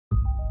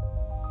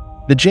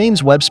The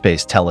James Webb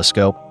Space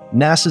Telescope,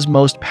 NASA's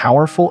most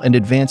powerful and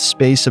advanced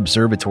space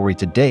observatory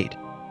to date,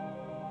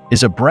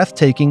 is a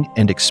breathtaking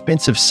and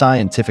expensive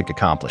scientific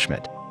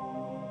accomplishment.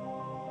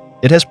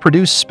 It has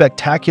produced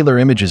spectacular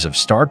images of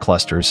star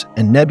clusters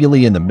and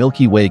nebulae in the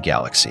Milky Way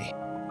galaxy.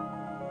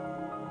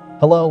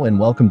 Hello and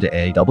welcome to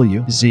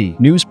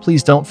AWZ News.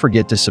 Please don't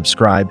forget to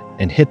subscribe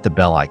and hit the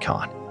bell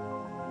icon.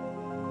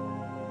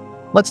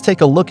 Let's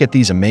take a look at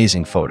these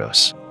amazing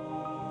photos.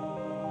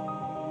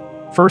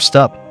 First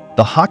up,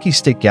 the Hockey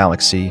Stick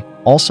Galaxy,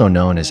 also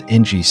known as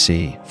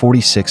NGC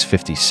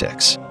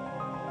 4656.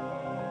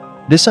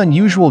 This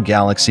unusual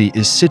galaxy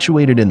is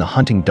situated in the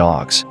Hunting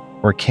Dogs,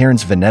 or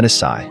Cairns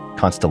Venatici,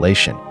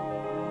 constellation.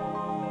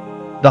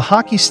 The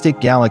Hockey Stick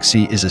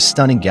Galaxy is a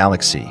stunning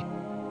galaxy,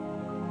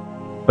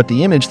 but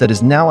the image that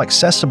is now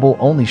accessible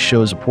only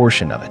shows a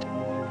portion of it.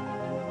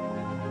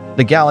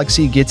 The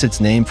galaxy gets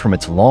its name from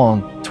its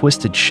long,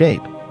 twisted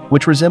shape,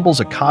 which resembles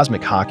a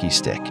cosmic hockey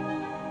stick.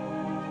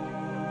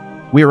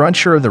 We are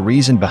unsure of the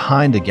reason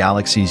behind the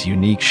galaxy's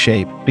unique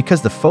shape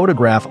because the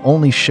photograph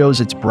only shows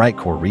its bright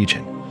core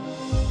region.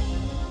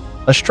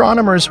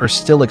 Astronomers are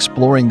still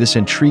exploring this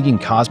intriguing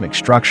cosmic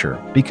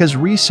structure because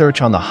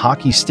research on the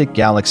Hockey Stick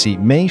Galaxy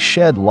may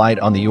shed light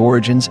on the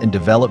origins and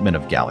development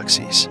of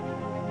galaxies.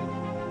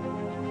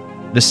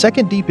 The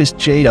second deepest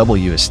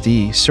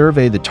JWST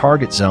survey, the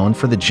target zone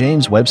for the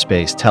James Webb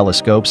Space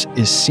Telescopes,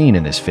 is seen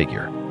in this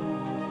figure.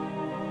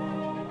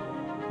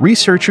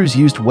 Researchers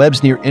used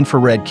Webb's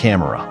near-infrared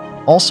camera,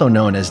 also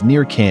known as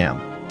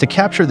NIRCam, to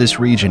capture this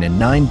region in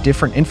 9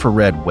 different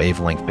infrared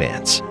wavelength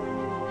bands.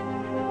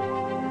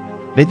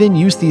 They then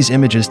used these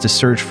images to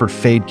search for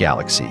fade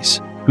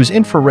galaxies, whose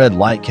infrared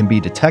light can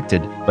be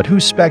detected but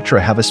whose spectra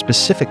have a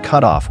specific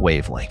cutoff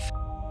wavelength.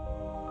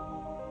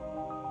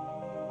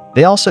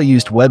 They also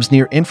used Webb's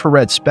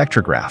near-infrared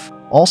spectrograph,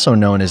 also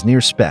known as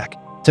NIRSpec,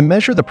 to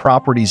measure the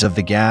properties of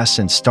the gas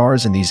and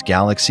stars in these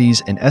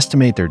galaxies and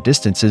estimate their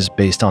distances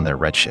based on their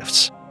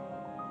redshifts.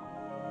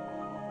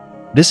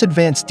 This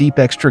advanced deep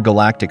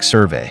extragalactic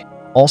survey,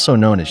 also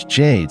known as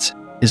JADES,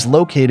 is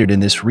located in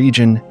this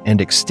region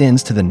and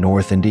extends to the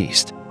north and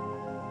east.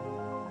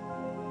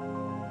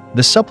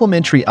 The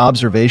supplementary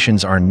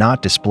observations are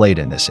not displayed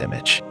in this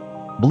image.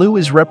 Blue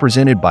is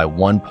represented by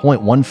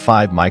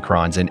 1.15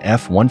 microns in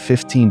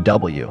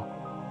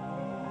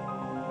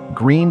F115W,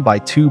 green by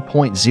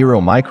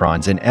 2.0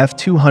 microns in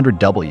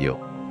F200W,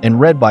 and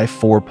red by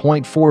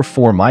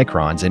 4.44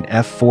 microns in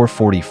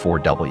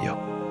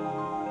F444W.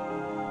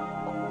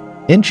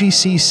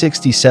 NGC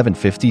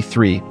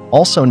 6753,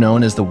 also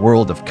known as the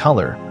World of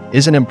Color,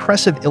 is an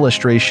impressive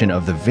illustration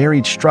of the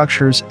varied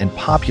structures and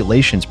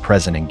populations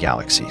present in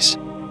galaxies.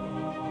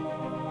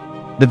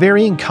 The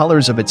varying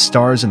colors of its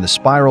stars and the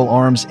spiral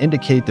arms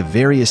indicate the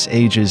various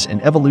ages and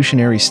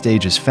evolutionary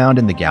stages found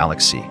in the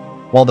galaxy,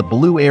 while the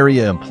blue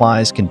area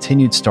implies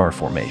continued star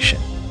formation.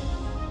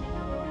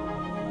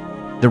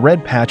 The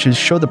red patches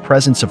show the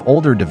presence of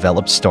older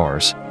developed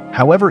stars.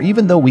 However,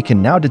 even though we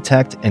can now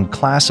detect and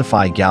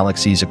classify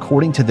galaxies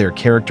according to their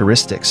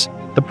characteristics,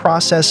 the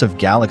process of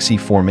galaxy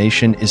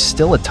formation is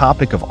still a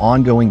topic of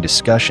ongoing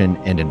discussion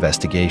and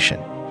investigation.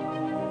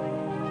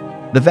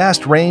 The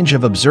vast range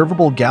of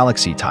observable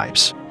galaxy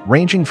types,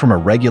 ranging from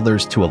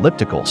irregulars to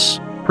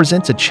ellipticals,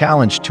 presents a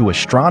challenge to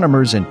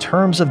astronomers in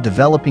terms of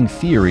developing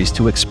theories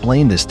to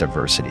explain this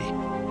diversity.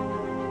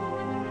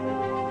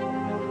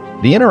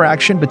 The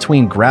interaction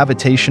between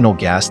gravitational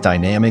gas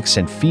dynamics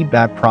and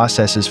feedback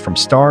processes from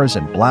stars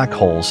and black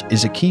holes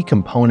is a key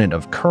component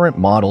of current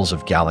models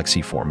of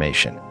galaxy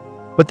formation.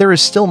 But there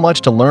is still much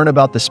to learn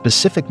about the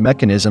specific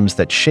mechanisms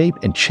that shape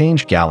and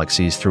change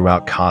galaxies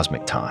throughout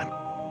cosmic time.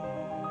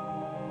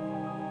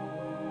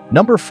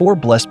 Number 4,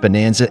 Blessed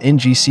Bonanza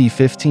NGC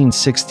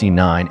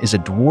 1569 is a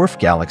dwarf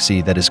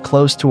galaxy that is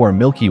close to our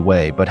Milky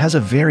Way but has a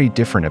very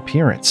different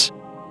appearance.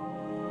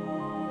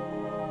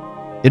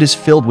 It is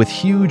filled with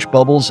huge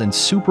bubbles and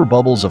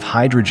superbubbles of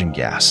hydrogen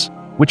gas,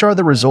 which are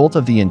the result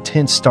of the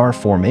intense star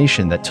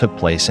formation that took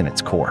place in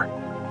its core.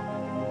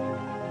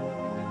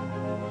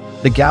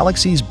 The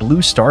galaxy's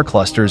blue star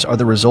clusters are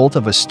the result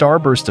of a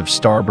starburst of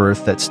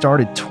starbirth that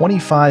started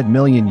 25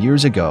 million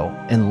years ago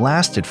and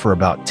lasted for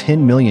about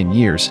 10 million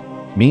years,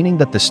 meaning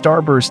that the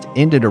starburst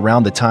ended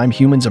around the time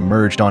humans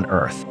emerged on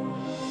Earth.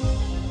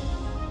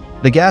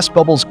 The gas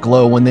bubbles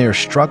glow when they are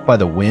struck by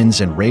the winds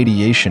and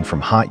radiation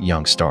from hot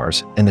young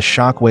stars and the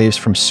shock waves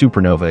from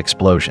supernova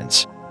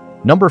explosions.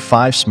 Number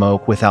 5,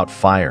 Smoke Without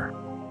Fire.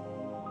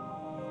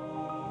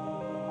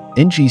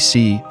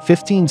 NGC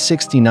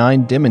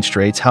 1569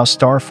 demonstrates how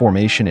star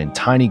formation in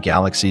tiny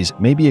galaxies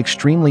may be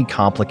extremely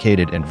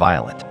complicated and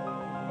violent.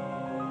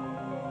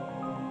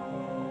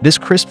 This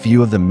crisp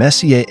view of the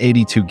Messier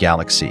 82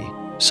 galaxy,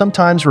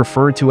 sometimes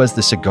referred to as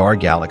the Cigar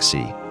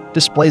Galaxy,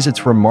 displays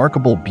its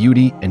remarkable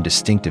beauty and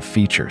distinctive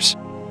features.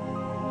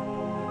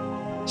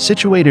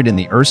 Situated in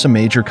the Ursa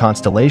Major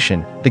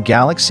constellation, the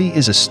galaxy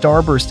is a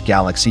starburst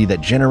galaxy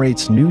that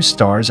generates new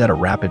stars at a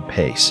rapid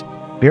pace,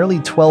 barely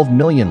 12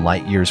 million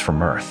light-years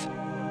from Earth.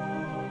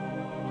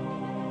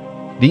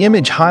 The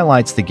image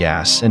highlights the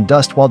gas and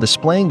dust while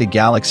displaying the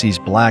galaxy's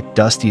black,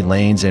 dusty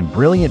lanes and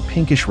brilliant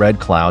pinkish-red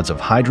clouds of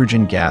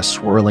hydrogen gas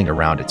swirling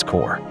around its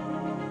core.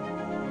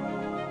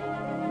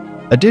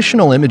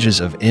 Additional images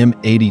of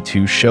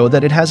M82 show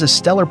that it has a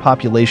stellar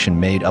population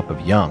made up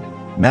of young,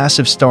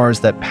 massive stars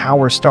that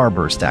power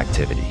starburst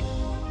activity.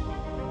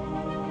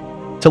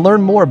 To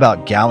learn more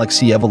about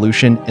galaxy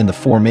evolution and the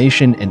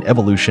formation and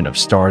evolution of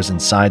stars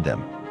inside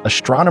them,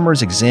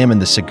 astronomers examine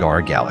the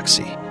Cigar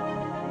Galaxy.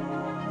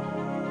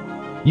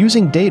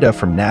 Using data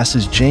from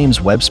NASA's James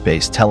Webb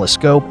Space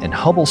Telescope and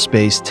Hubble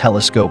Space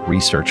Telescope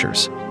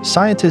researchers,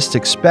 scientists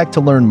expect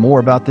to learn more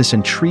about this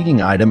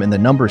intriguing item in the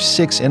number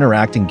 6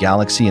 interacting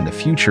galaxy in the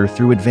future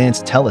through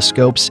advanced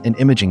telescopes and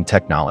imaging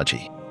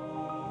technology.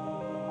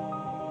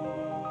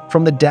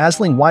 From the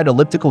dazzling white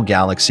elliptical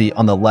galaxy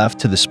on the left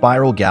to the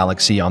spiral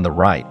galaxy on the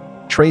right,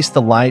 trace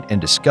the light and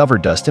discover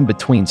dust in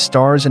between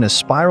stars in a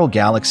spiral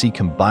galaxy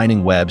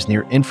combining Webb's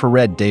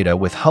near-infrared data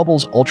with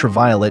Hubble's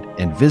ultraviolet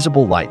and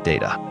visible light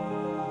data.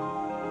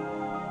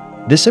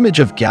 This image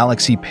of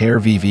galaxy pair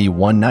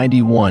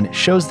VV191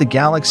 shows the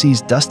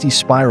galaxy's dusty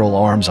spiral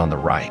arms on the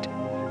right,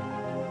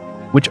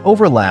 which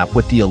overlap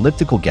with the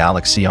elliptical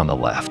galaxy on the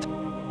left.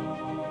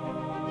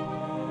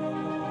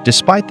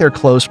 Despite their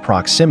close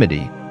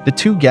proximity, the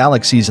two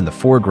galaxies in the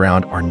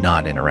foreground are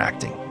not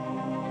interacting.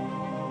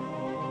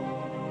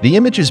 The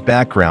image's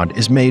background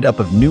is made up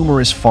of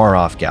numerous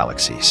far-off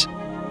galaxies.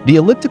 The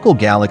elliptical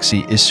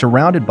galaxy is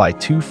surrounded by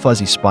two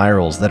fuzzy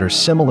spirals that are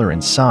similar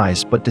in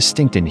size but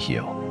distinct in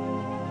hue.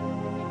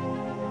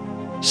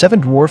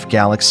 Seven Dwarf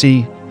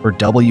Galaxy, or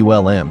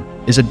WLM,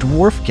 is a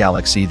dwarf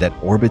galaxy that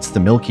orbits the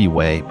Milky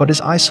Way but is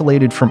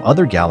isolated from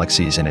other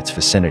galaxies in its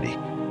vicinity.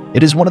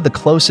 It is one of the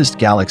closest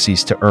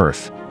galaxies to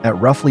Earth, at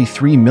roughly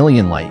 3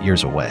 million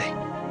light-years away.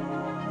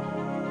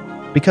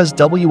 Because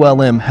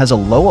WLM has a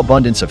low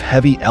abundance of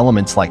heavy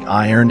elements like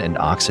iron and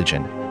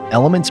oxygen,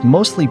 elements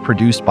mostly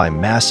produced by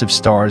massive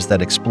stars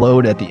that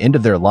explode at the end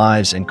of their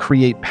lives and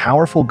create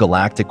powerful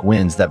galactic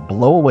winds that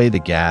blow away the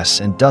gas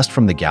and dust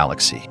from the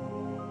galaxy.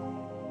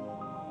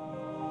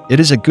 It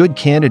is a good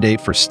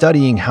candidate for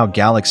studying how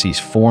galaxies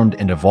formed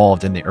and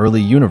evolved in the early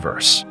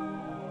universe.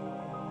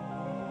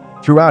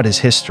 Throughout its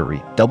history,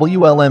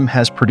 WLM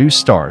has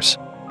produced stars,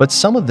 but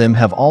some of them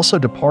have also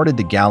departed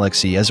the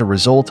galaxy as a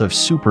result of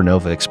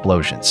supernova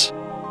explosions.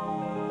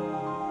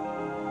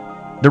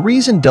 The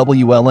reason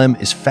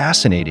WLM is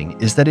fascinating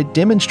is that it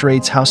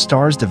demonstrates how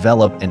stars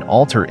develop and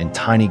alter in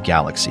tiny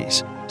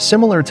galaxies,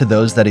 similar to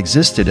those that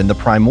existed in the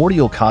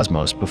primordial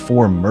cosmos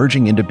before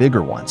merging into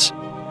bigger ones.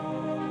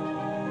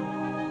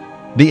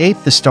 The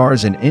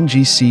stars in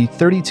NGC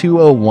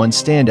 3201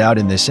 stand out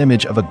in this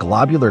image of a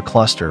globular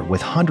cluster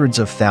with hundreds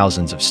of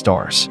thousands of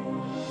stars.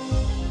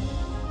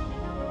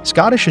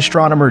 Scottish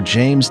astronomer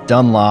James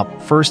Dunlop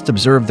first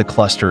observed the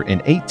cluster in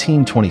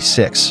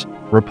 1826,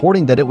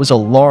 reporting that it was a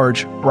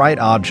large, bright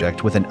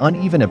object with an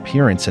uneven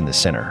appearance in the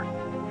center.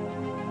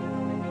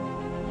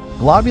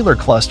 Globular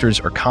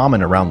clusters are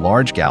common around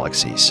large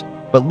galaxies,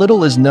 but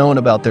little is known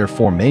about their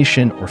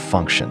formation or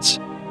functions.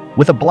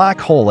 With a black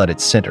hole at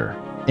its center,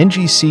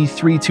 NGC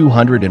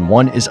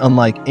 3201 is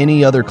unlike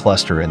any other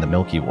cluster in the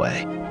Milky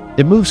Way.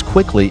 It moves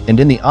quickly and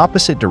in the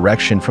opposite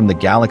direction from the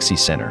galaxy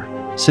center,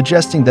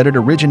 suggesting that it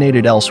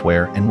originated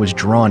elsewhere and was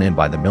drawn in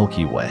by the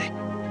Milky Way.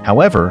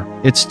 However,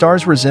 its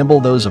stars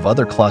resemble those of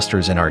other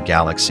clusters in our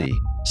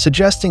galaxy,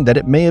 suggesting that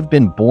it may have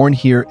been born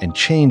here and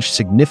changed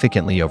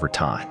significantly over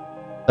time.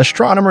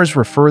 Astronomers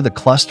refer the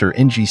cluster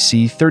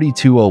NGC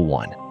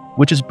 3201,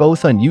 which is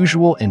both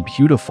unusual and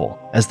beautiful,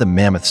 as the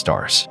Mammoth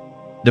Stars.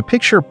 The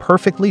picture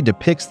perfectly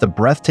depicts the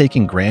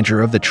breathtaking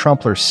grandeur of the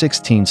Trumpler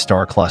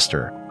 16-star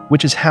cluster,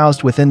 which is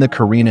housed within the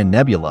Carina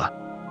Nebula,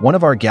 one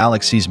of our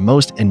galaxy's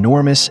most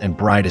enormous and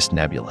brightest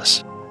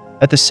nebulas.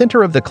 At the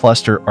center of the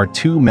cluster are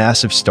two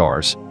massive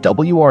stars,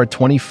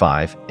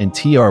 WR25 and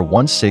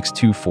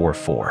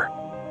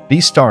TR16244.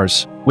 These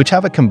stars, which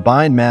have a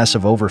combined mass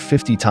of over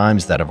 50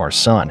 times that of our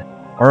Sun,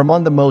 are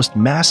among the most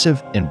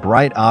massive and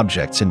bright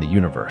objects in the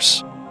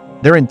universe.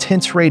 Their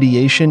intense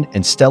radiation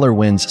and stellar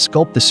winds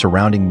sculpt the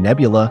surrounding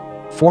nebula,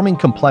 forming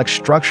complex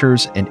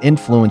structures and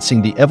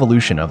influencing the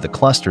evolution of the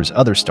cluster's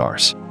other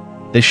stars.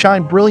 They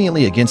shine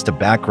brilliantly against a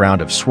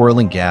background of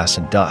swirling gas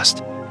and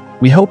dust.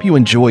 We hope you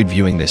enjoyed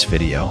viewing this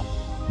video.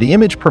 The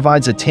image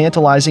provides a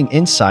tantalizing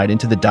insight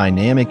into the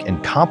dynamic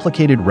and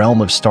complicated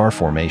realm of star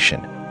formation,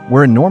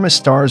 where enormous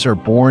stars are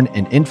born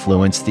and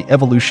influence the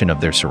evolution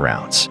of their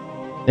surrounds.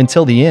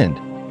 Until the end,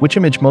 which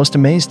image most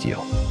amazed you?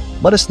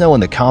 Let us know in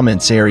the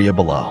comments area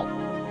below.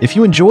 If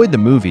you enjoyed the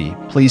movie,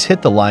 please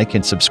hit the like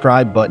and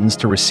subscribe buttons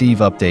to receive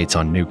updates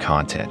on new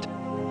content.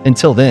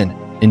 Until then,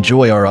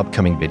 enjoy our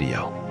upcoming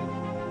video.